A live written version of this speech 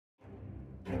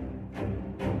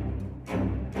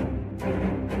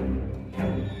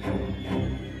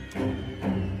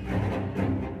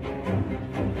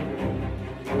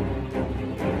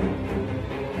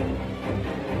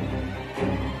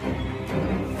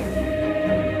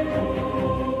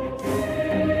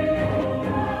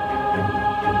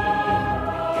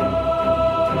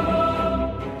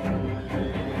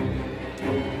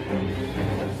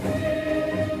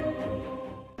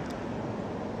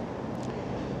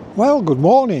Well, good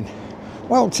morning.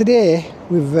 Well, today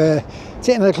we've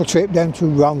taken a little trip down to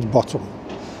Ramsbottom.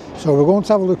 So we're going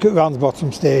to have a look at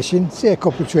Ramsbottom station, see a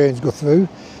couple of trains go through.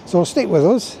 So stick with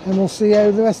us and we'll see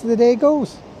how the rest of the day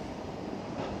goes.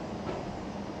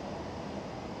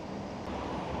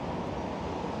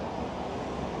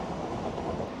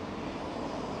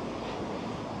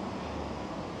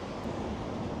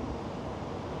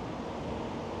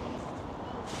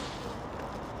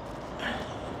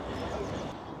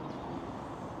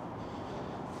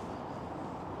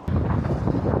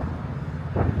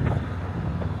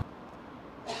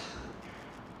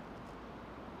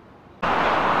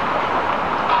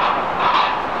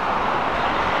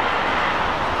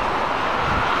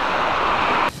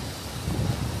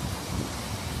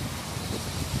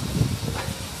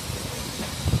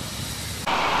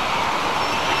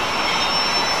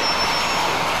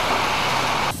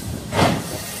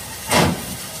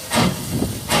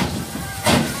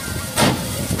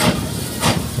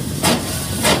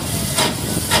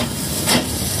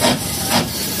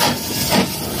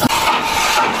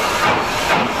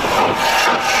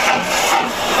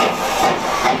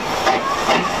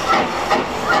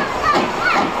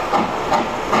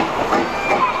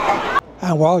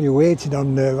 And while you're waiting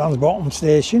on Ramsbottom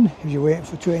station, if you're waiting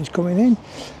for trains coming in,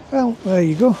 well, there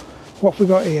you go. What we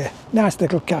got here, nice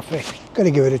little cafe. Got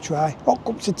to give it a try. Hot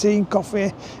cups of tea and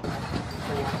coffee.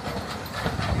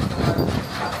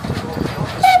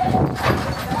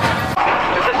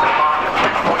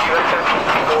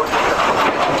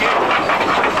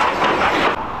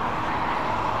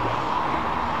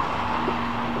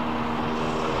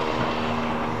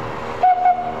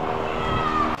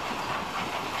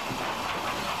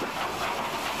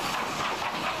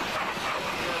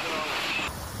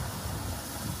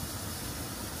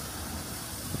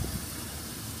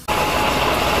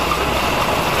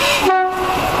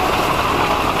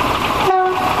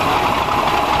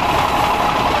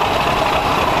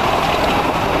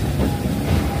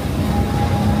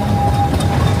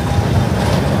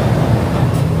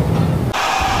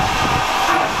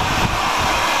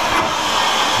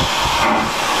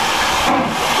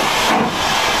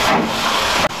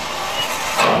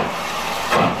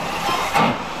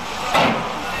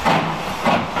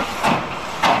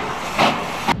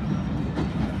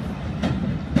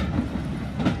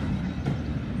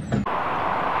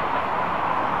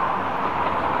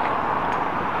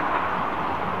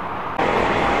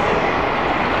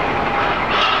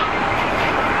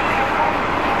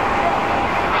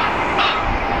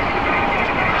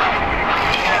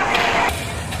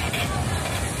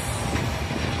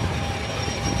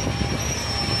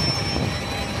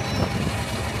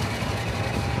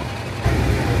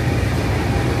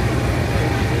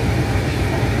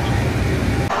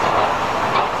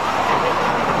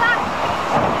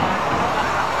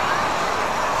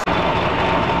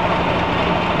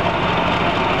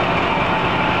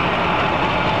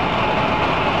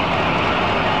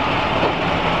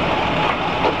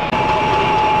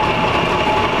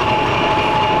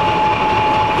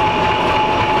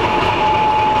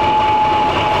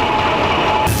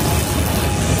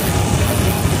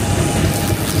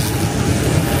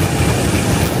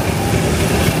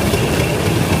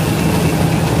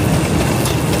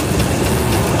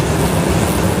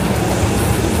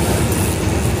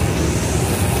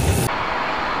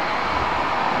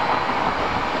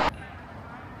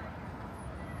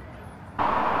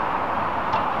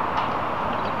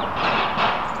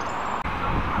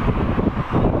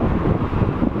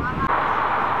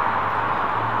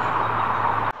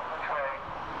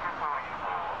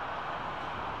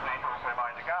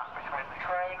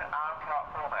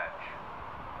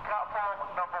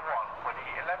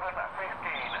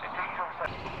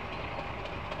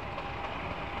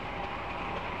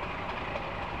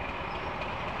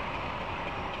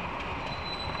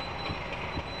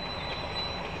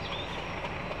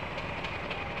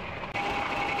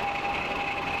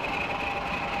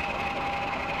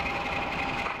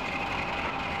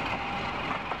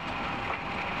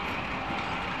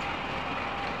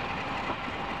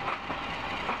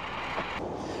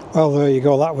 Well, there you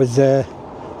go, that was a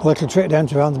little trip down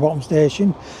to Ramsbottom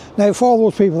station. Now, for all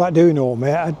those people that do know me,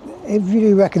 if you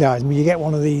do recognise me, you get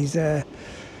one of these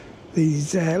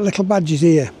little badges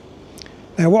here.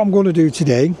 Now, what I'm going to do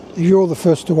today, if you're the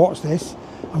first to watch this,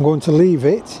 I'm going to leave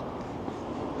it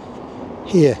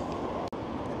here.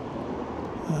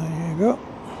 There you go.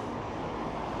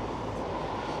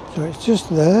 So it's just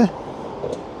there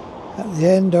at the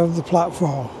end of the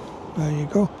platform. There you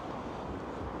go.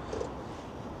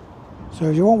 So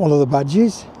if you want one of the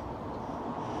badges,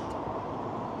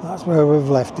 that's where we've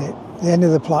left it, the end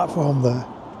of the platform there.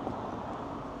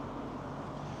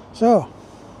 So,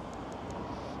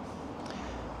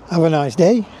 have a nice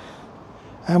day,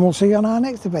 and we'll see you on our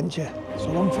next adventure. So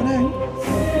long for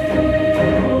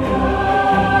now.